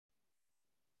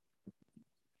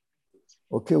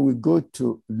Okay, we go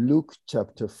to Luke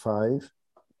chapter 5,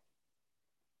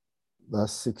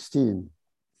 verse 16.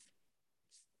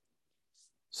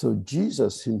 So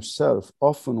Jesus himself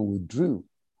often withdrew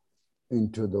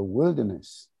into the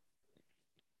wilderness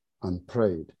and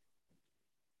prayed.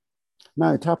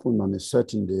 Now it happened on a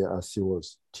certain day as he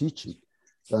was teaching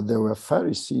that there were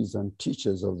Pharisees and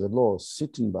teachers of the law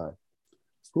sitting by,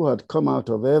 who had come out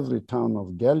of every town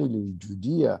of Galilee,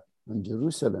 Judea, and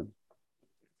Jerusalem.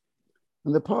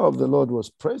 And the power of the Lord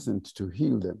was present to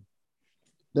heal them.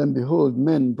 Then behold,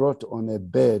 men brought on a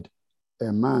bed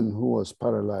a man who was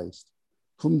paralyzed,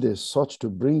 whom they sought to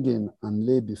bring in and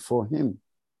lay before him.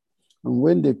 And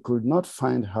when they could not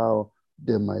find how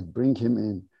they might bring him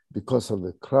in because of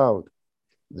the crowd,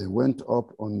 they went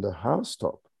up on the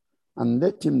housetop and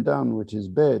let him down with his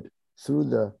bed through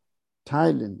the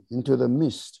tiling into the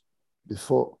midst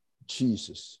before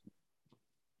Jesus.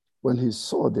 When he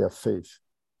saw their faith,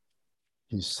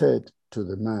 he said to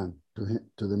the man,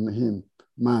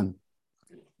 "Man,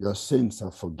 your sins are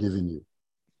forgiven you."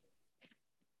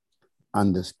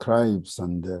 And the scribes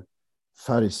and the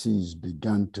Pharisees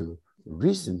began to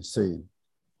reason, saying,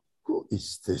 "Who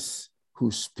is this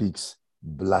who speaks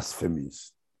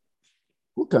blasphemies?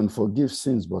 Who can forgive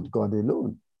sins but God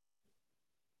alone?"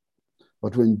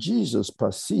 But when Jesus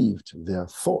perceived their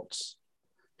thoughts,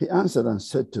 he answered and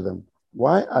said to them,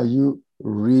 "Why are you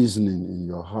reasoning in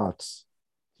your hearts?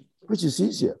 Which is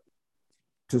easier,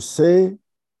 to say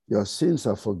your sins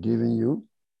are forgiven you,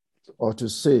 or to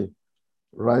say,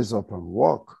 rise up and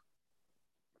walk?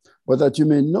 But that you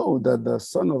may know that the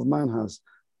Son of Man has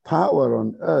power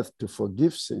on earth to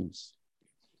forgive sins."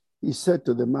 He said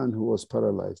to the man who was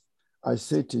paralyzed, "I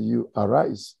say to you,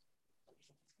 arise,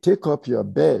 take up your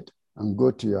bed and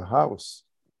go to your house."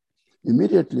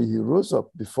 Immediately he rose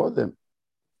up before them,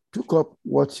 took up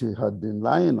what he had been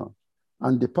lying on,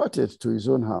 and departed to his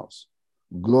own house,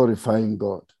 glorifying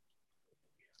God.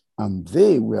 And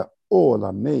they were all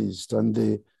amazed, and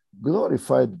they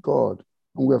glorified God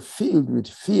and were filled with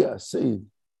fear,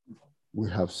 saying, "We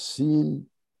have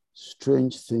seen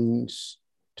strange things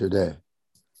today."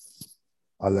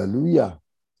 Hallelujah.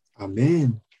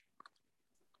 Amen.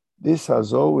 This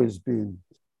has always been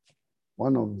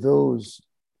one of those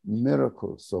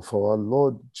miracles of our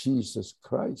Lord Jesus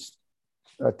Christ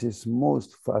that is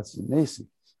most fascinating,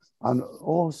 and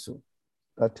also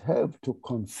that help to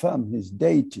confirm his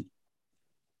deity.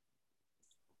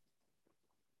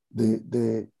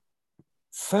 The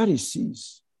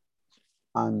Pharisees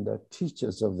and the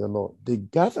teachers of the law, they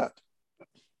gathered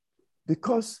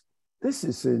because this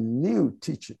is a new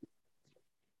teaching.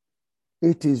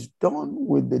 It is done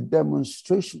with the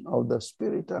demonstration of the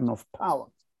Spirit and of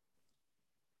power.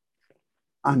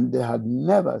 And they had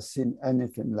never seen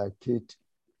anything like it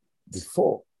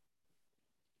before.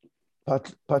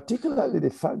 But particularly the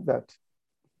fact that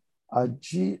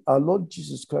our Lord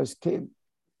Jesus Christ came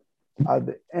at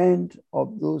the end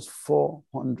of those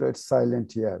 400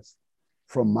 silent years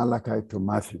from Malachi to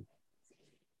Matthew,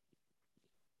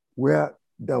 where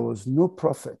there was no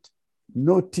prophet,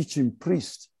 no teaching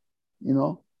priest,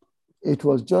 it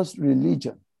was just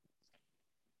religion.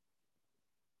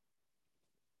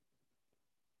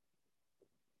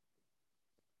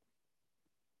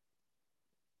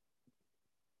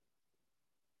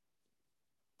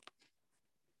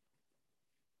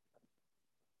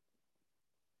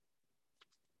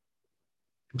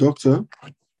 Doctor?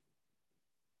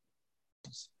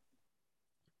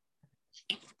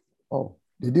 Oh,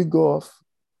 did it go off?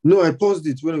 No, I paused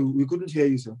it when we couldn't hear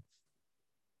you, sir.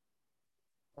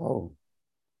 Oh.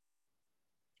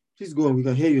 Please go on. We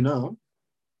can hear you now.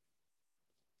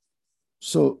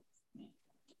 So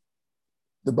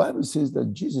the Bible says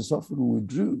that Jesus often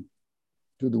withdrew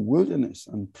to the wilderness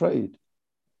and prayed.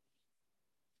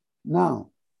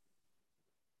 Now,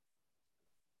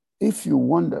 if you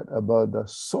wondered about the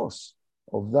source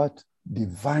of that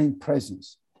divine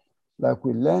presence, like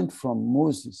we learned from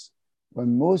Moses,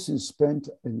 when Moses spent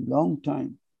a long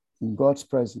time in God's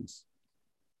presence,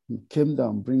 he came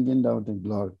down, bringing down the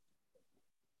glory.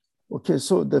 Okay,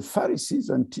 so the Pharisees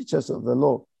and teachers of the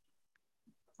law,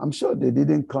 I'm sure they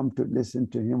didn't come to listen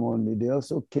to him only. They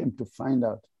also came to find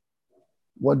out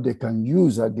what they can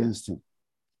use against him.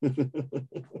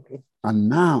 And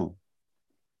now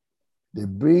they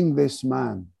bring this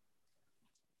man,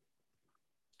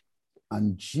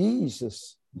 and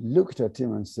Jesus looked at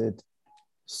him and said,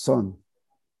 "Son,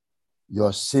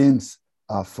 your sins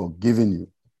are forgiven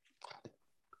you."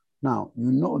 Now,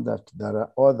 you know that there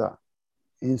are other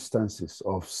instances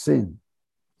of sin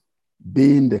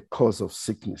being the cause of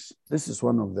sickness. This is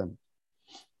one of them.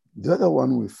 The other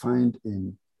one we find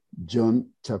in John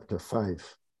chapter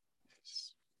 5.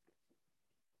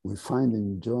 We find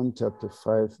in John chapter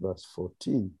 5, verse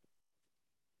 14.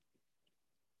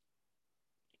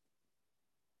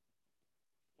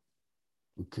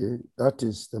 Okay, that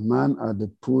is the man at the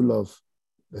pool of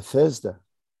Bethesda.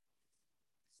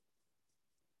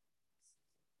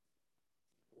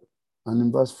 And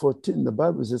in verse 14, the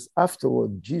Bible says,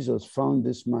 afterward, Jesus found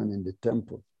this man in the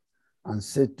temple and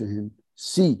said to him,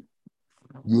 see,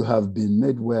 you have been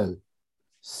made well.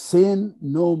 Sin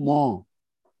no more,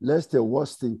 lest the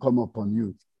worst thing come upon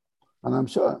you. And I'm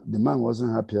sure the man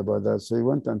wasn't happy about that, so he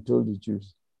went and told the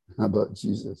Jews about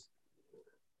Jesus.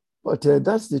 But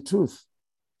that's the truth.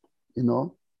 You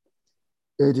know,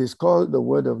 it is called the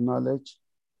word of knowledge.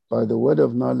 By the word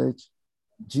of knowledge,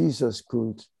 Jesus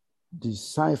could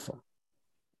decipher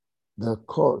the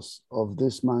cause of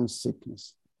this man's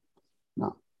sickness.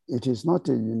 Now, it is not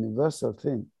a universal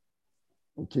thing.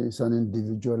 Okay, it's an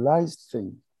individualized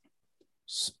thing.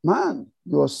 Man,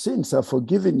 your sins are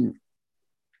forgiven you.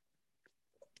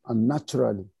 And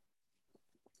naturally,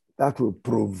 that will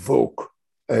provoke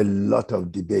a lot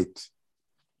of debate.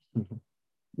 Mm-hmm.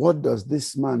 What does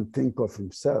this man think of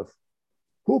himself?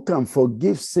 Who can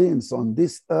forgive sins on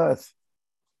this earth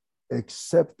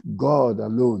except God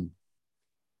alone?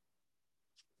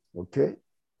 Okay?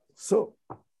 So,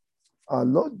 our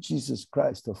Lord Jesus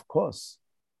Christ, of course,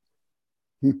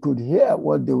 he could hear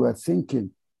what they were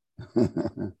thinking.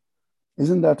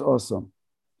 Isn't that awesome?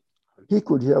 He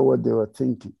could hear what they were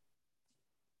thinking.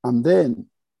 And then,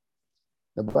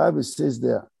 the Bible says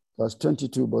there, verse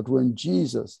 22, but when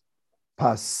Jesus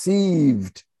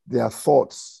perceived their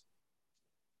thoughts,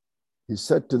 he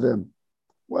said to them,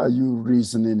 why are you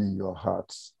reasoning in your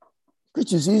hearts?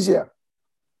 Which is easier?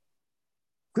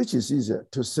 Which is easier,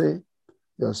 to say,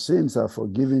 your sins are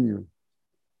forgiven you,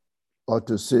 or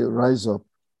to say, rise up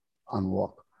and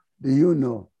walk? Do you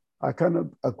know, I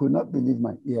could not believe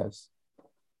my ears.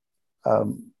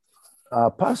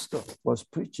 Our pastor was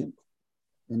preaching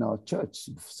in our church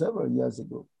several years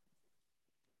ago.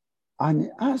 And he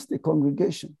asked the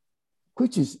congregation,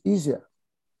 which is easier,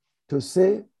 to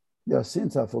say your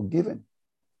sins are forgiven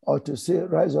or to say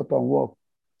rise up and walk?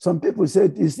 Some people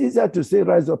said it's easier to say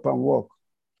rise up and walk.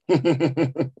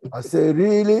 I say,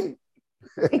 really?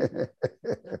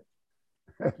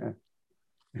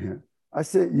 I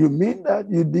say, you mean that?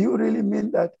 Do you really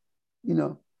mean that? You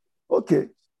know, okay.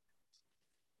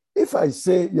 If I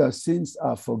say your sins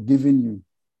are forgiven you,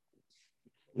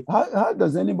 how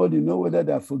does anybody know whether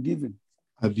they're forgiven?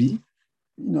 Abi?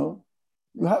 You know,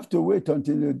 you have to wait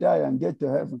until you die and get to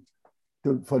heaven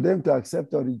for them to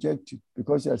accept or reject you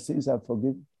because your sins are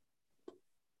forgiven.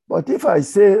 But if I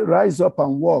say rise up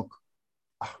and walk,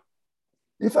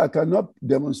 if I cannot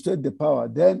demonstrate the power,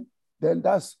 then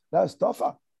that's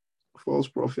tougher. False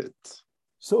prophet.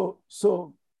 So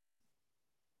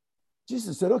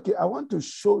Jesus said, okay, I want to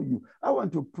show you, I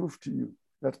want to prove to you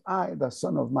that I, the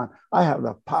Son of Man, I have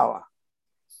the power.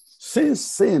 Since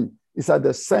sin is at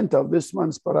the center of this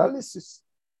man's paralysis,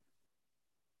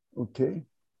 okay,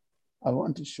 I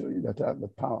want to show you that I have the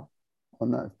power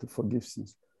on earth to forgive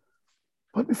sins.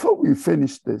 But before we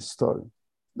finish this story,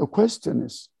 the question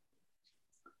is,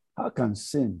 how can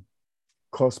sin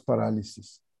cause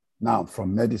paralysis? Now,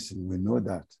 from medicine, we know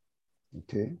that,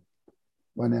 okay?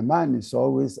 When a man is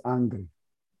always angry,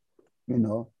 you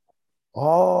know,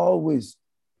 always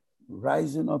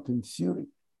rising up in fury,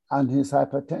 and he's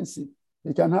hypertensive,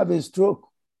 he can have a stroke,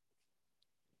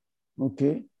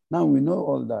 okay? Now we know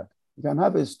all that. He can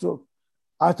have a stroke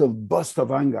out of burst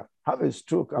of anger, have a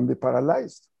stroke and be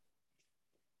paralyzed.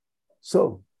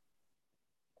 So,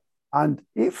 and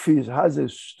if he has a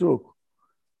stroke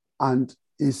and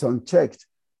is unchecked,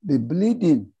 the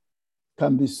bleeding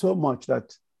can be so much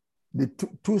that the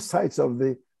two sides of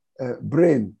the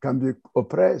brain can be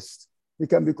oppressed. He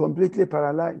can be completely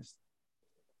paralyzed,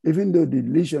 even though the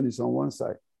lesion is on one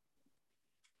side.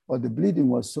 But the bleeding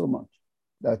was so much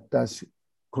that that's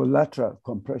collateral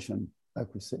compression,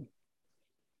 like we say.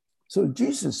 So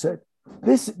Jesus said,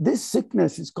 this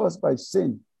sickness is caused by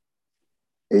sin.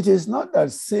 It is not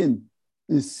that sin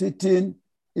is sitting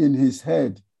in his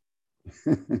head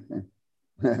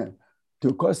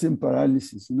to cause him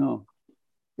paralysis. No,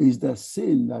 it's the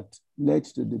sin that led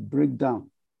to the breakdown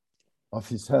of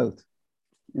his health,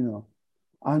 you know.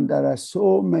 And there are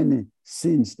so many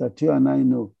sins that you and I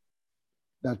know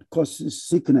that causes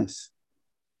sickness,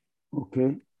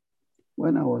 okay?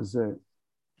 When I was a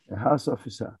house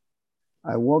officer,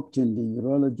 I worked in the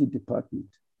urology department,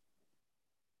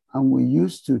 and we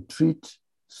used to treat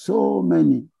so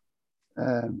many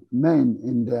men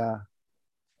in their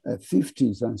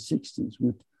 50s and 60s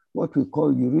with what we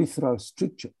call urethral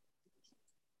stricture.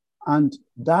 And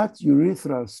that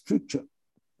urethral stricture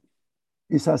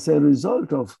is as a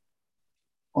result of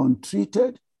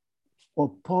untreated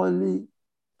or poorly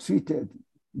treated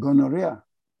gonorrhea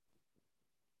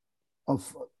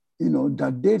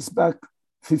that dates back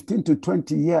 15 to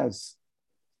 20 years.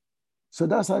 So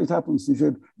that's how it happens.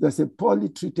 If there's a poorly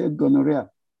treated gonorrhea,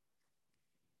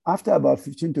 after about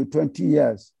 15 to 20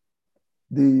 years,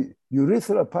 the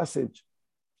urethral passage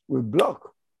will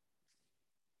block,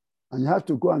 and you have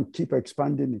to go and keep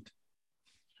expanding it.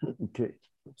 Okay.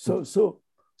 So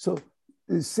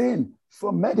the sin,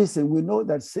 for medicine, we know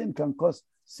that sin can cause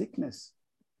sickness.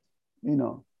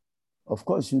 Of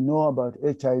course, about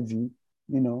HIV,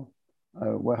 when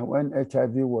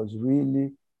HIV was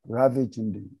really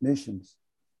ravaging the nations,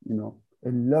 a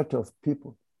lot of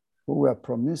people who were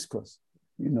promiscuous,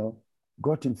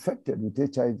 got infected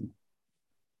with HIV.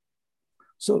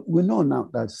 So we know now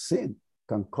that sin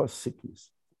can cause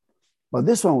sickness. But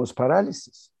this one was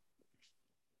paralysis.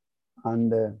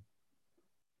 And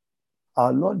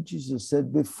our Lord Jesus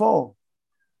said, before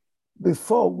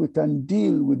we can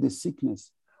deal with the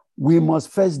sickness, we must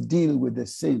first deal with the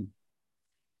sin.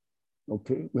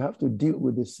 Okay, we have to deal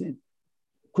with the sin,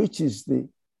 which is the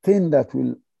thing that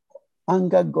will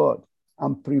anger God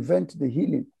and prevent the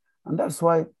healing. And that's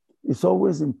why it's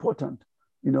always important,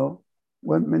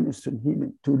 when ministering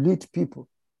healing, to lead people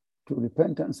to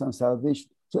repentance and salvation,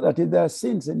 so that if there are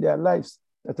sins in their lives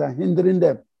that are hindering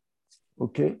them,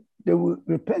 okay, they will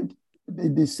repent.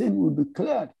 The sin will be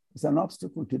cleared. It's an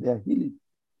obstacle to their healing.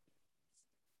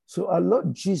 So our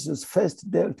Lord Jesus first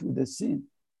dealt with the sin.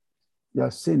 Your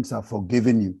sins are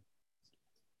forgiven you.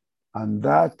 And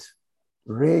that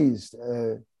raised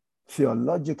a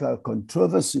theological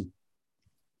controversy,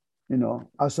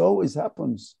 as always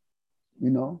happens,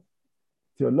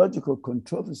 theological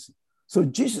controversy. So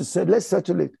Jesus said, let's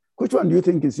settle it. Which one do you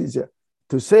think is easier?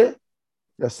 To say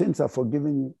your sins are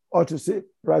forgiven you, or to say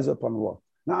rise up and walk?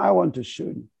 Now I want to show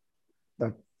you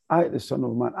that I, the Son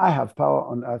of Man, I have power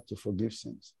on earth to forgive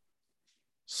sins.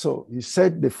 So he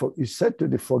said to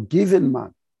the forgiven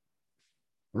man,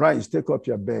 rise, take up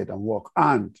your bed and walk.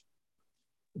 And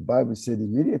the Bible said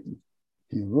immediately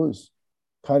he rose,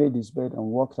 carried his bed and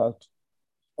walked out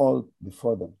all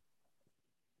before them.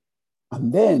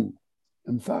 And then,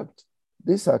 in fact,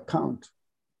 this account,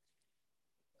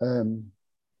 I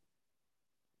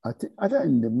think either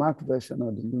in the Mark version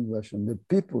or the Luke version, the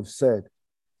people said,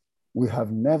 we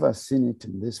have never seen it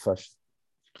in this fashion.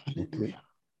 Okay?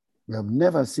 We have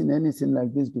never seen anything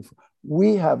like this before.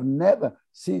 We have never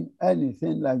seen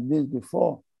anything like this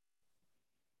before.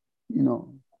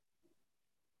 And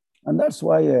that's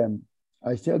why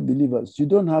I tell believers, you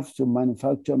don't have to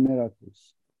manufacture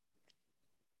miracles.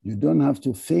 You don't have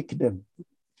to fake them.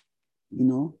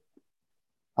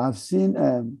 I've seen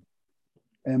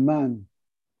a man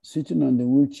sitting on the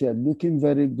wheelchair looking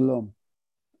very glum.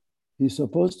 He's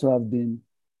supposed to have been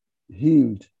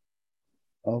healed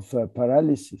of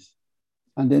paralysis.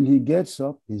 And then he gets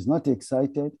up, he's not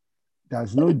excited,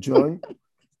 there's no joy.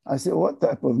 I say, what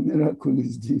type of miracle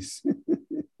is this?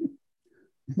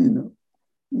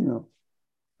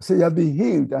 So you have been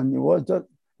healed, and he was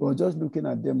just looking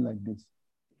at them like this.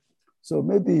 So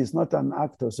maybe he's not an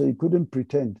actor, so he couldn't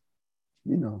pretend,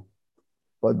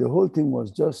 But the whole thing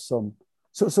was just some.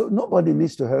 So nobody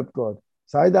needs to help God.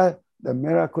 So either the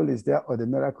miracle is there or the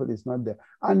miracle is not there.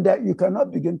 And you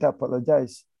cannot begin to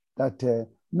apologize that,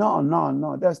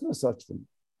 no, there's no such thing.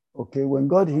 Okay, when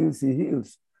God heals, he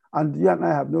heals. And you and I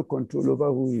have no control over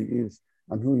who he is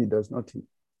and who he does not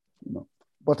heal.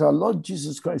 But our Lord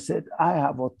Jesus Christ said, I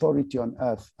have authority on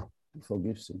earth to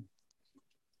forgive sin.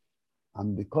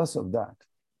 And because of that,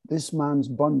 this man's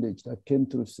bondage that came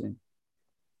through sin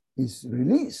is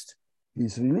released.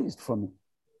 He's released from it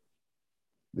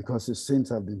because his sins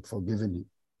have been forgiven him.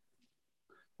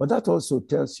 But that also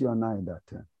tells you and I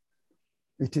that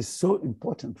it is so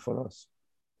important for us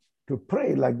to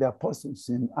pray like the apostles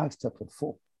in Acts chapter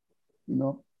 4.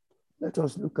 Let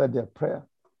us look at their prayer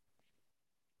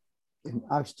in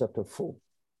Acts chapter 4.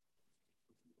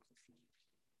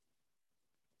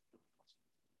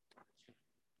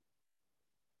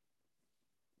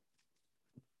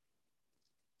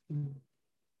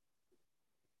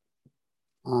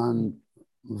 And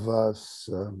verse,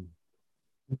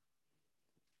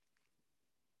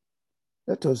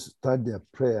 let us start their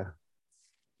prayer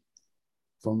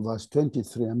from verse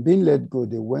 23. And being let go,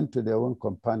 they went to their own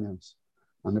companions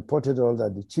and reported all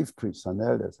that the chief priests and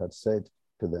elders had said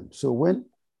to them. So when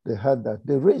they heard that,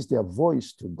 they raised their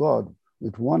voice to God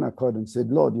with one accord and said,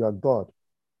 Lord, you are God,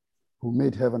 who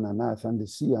made heaven and earth and the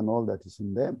sea and all that is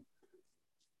in them,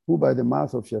 who by the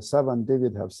mouth of your servant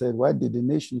David have said, why did the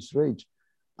nations rage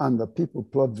and the people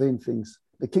plot vain things?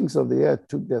 The kings of the earth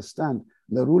took their stand.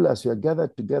 The rulers were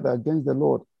gathered together against the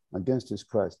Lord, against his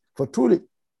Christ. For truly,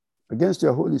 against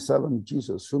your holy servant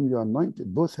Jesus, whom you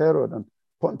anointed, both Herod and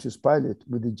Pontius Pilate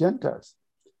with the Gentiles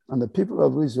and the people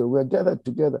of Israel were gathered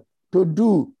together to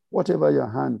do whatever your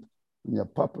hand and your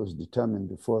purpose determined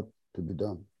before to be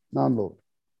done. Now, Lord,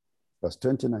 verse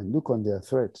 29, look on their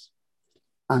threats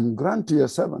and grant to your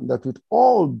servant that with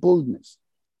all boldness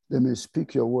they may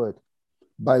speak your word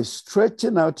by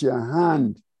stretching out your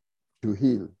hand to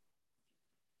heal,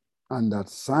 and that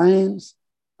signs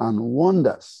and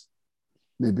wonders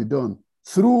may be done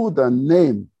through the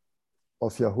name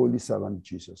of your holy servant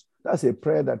Jesus. That's a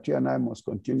prayer that you and I must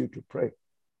continue to pray.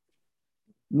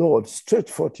 Lord, stretch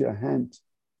forth your hand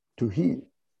to heal.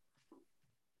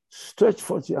 Stretch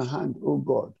forth your hand, O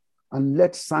God, and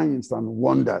let signs and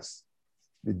wonders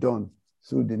be done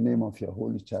through the name of your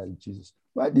holy child Jesus.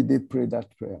 Why did they pray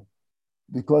that prayer?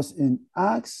 Because in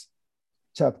Acts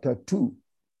chapter 2,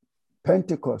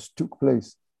 Pentecost took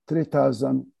place,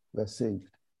 3,000 were saved.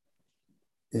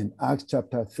 In Acts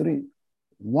chapter 3,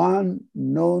 one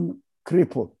known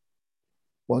cripple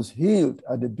was healed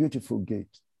at the beautiful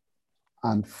gate,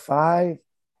 and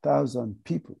 5,000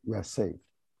 people were saved.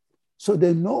 So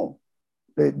they know,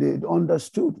 they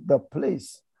understood the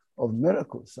place of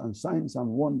miracles and signs and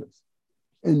wonders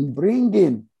in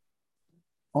bringing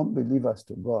unbelievers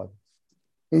to God,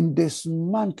 in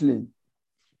dismantling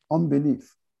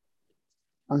unbelief.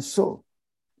 And so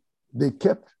they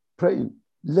kept praying,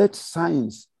 let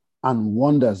signs and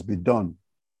wonders be done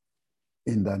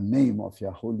in the name of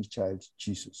your holy child,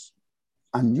 Jesus.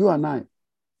 And you and I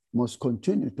must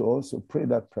continue to also pray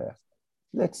that prayer.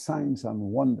 Let signs and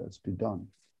wonders be done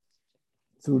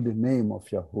through the name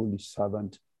of your holy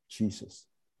servant, Jesus,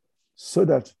 so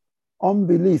that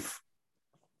unbelief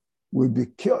will be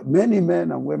cured. Many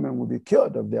men and women will be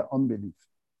cured of their unbelief.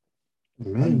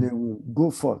 Amen. And they will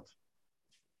go forth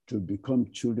to become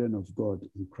children of God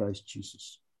in Christ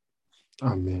Jesus.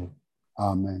 Amen.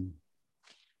 Amen.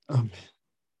 Amen.